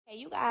Hey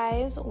you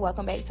guys,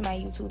 welcome back to my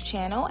YouTube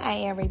channel. I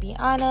am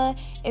Xrsbeauty,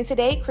 and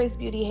today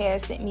Xrsbeauty Hair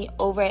sent me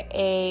over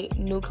a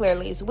new clear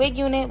lace wig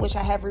unit, which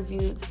I have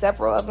reviewed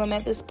several of them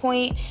at this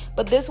point,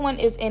 but this one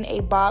is in a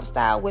bob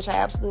style, which I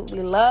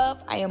absolutely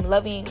love. I am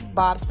loving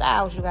bob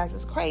styles, you guys,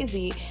 it's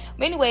crazy.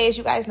 But anyways,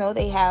 you guys know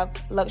they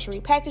have luxury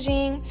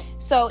packaging,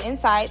 so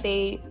inside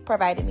they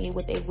provided me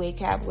with a wig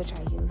cap, which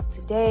I used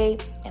today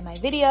in my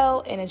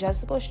video, an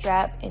adjustable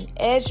strap, an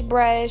edge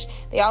brush.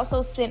 They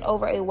also sent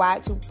over a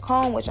wide tooth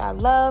comb, which I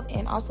love,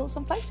 and also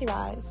some flexi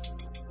rods.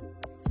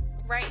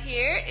 Right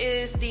here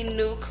is the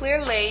new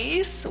clear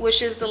lace,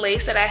 which is the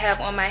lace that I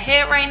have on my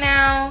head right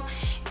now.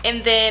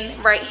 And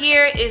then right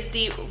here is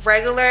the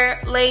regular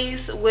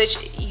lace,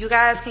 which you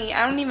guys can,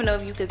 I don't even know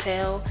if you could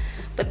tell,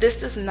 but this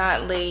does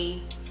not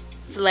lay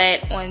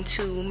flat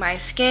onto my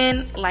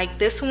skin like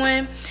this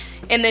one.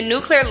 In the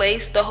new clear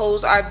lace, the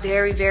holes are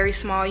very, very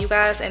small, you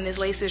guys, and this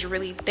lace is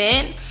really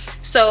thin.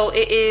 So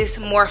it is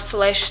more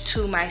flush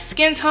to my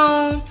skin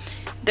tone.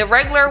 The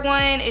regular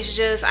one is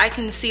just, I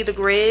can see the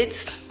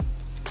grids,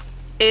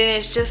 and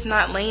it's just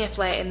not laying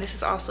flat, and this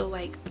is also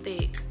like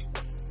thick.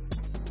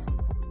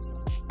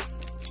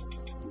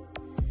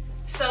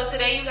 So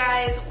today, you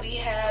guys, we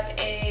have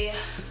a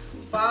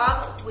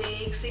bob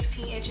wig,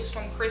 16 inches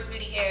from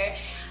Xrsbeauty Hair.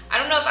 I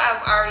don't know if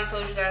I've already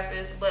told you guys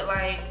this, but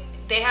like,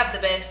 they have the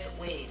best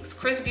wigs.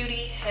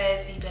 Xrsbeauty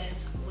has the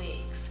best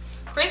wigs.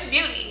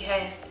 Xrsbeauty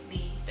has the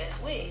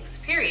best wigs,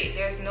 period.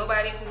 There's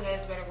nobody who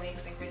has better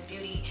wigs than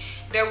Xrsbeauty.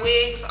 Their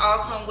wigs all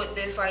come with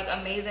this like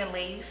amazing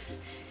lace,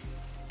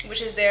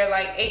 which is their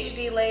like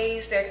HD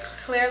lace, their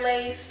clear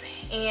lace,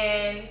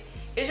 and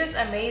it's just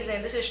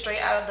amazing. This is straight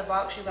out of the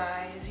box, you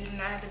guys. You do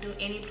not have to do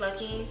any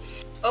plucking.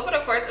 Over the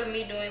course of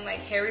me doing like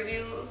hair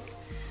reviews,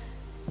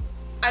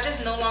 I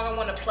just no longer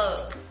want to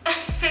pluck.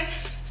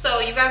 So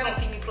you guys don't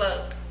see me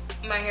pluck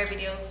my hair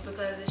videos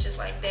because it's just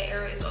like that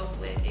era is over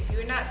with. If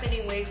you're not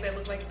sending wigs that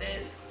look like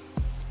this,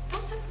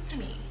 don't send them to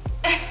me.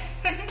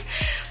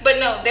 But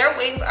no, their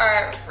wigs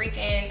are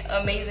freaking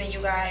amazing,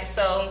 you guys.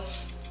 So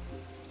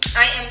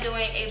I am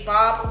doing a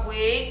bob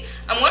wig.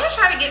 I'm going to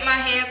try to get my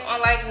hands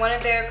on like one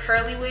of their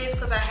curly wigs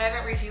because I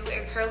haven't reviewed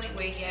a curly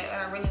wig yet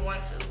and I really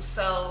want to.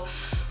 So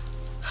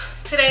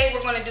today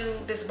we're going to do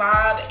this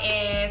bob,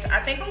 and I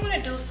think I'm going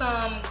to do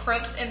some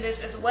crimps in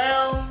this as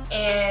well.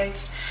 And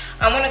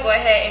I'm going to go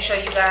ahead and show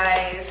you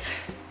guys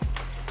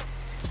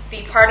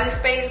the parting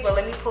space, but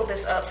let me pull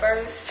this up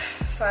first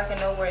so I can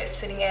know where it's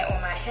sitting at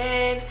on my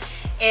head.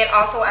 And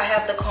also I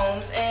have the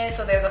combs in,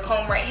 so there's a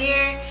comb right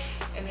here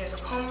and there's a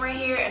comb right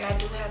here, and I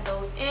do have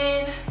those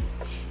in.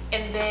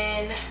 And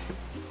then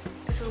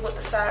this is what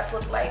the sides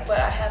look like, but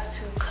I have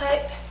to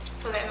cut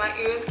so that my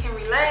ears can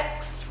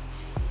relax.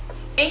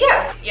 And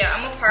yeah,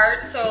 I'm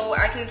apart, so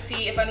I can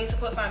see if I need to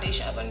put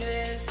foundation up under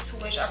this,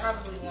 which I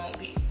probably won't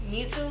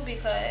need to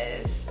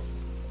because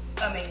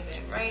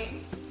amazing, right?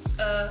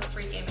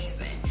 Freaking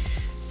amazing.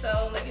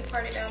 So let me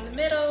part it down the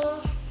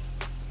middle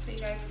so you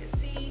guys can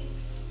see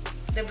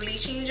the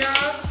bleaching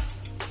job.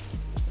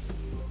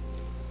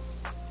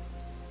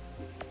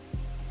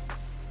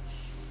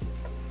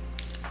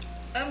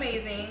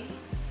 Amazing.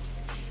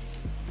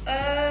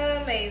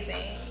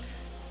 Amazing.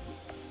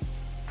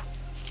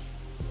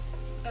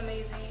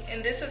 Amazing.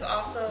 And this is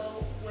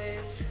also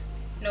with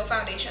no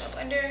foundation up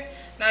under.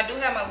 Now I do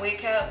have my wig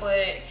cap,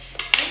 but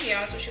I'll be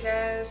honest with you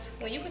guys,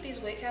 when you put these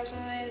wig caps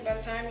on, by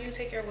the time you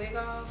take your wig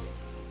off,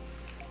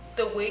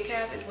 the wig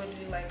cap is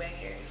literally like back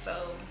here,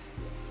 so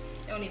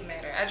it don't even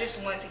matter. I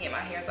just want to get my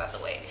hairs out the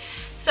way.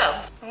 So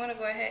I'm gonna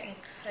go ahead and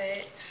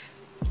cut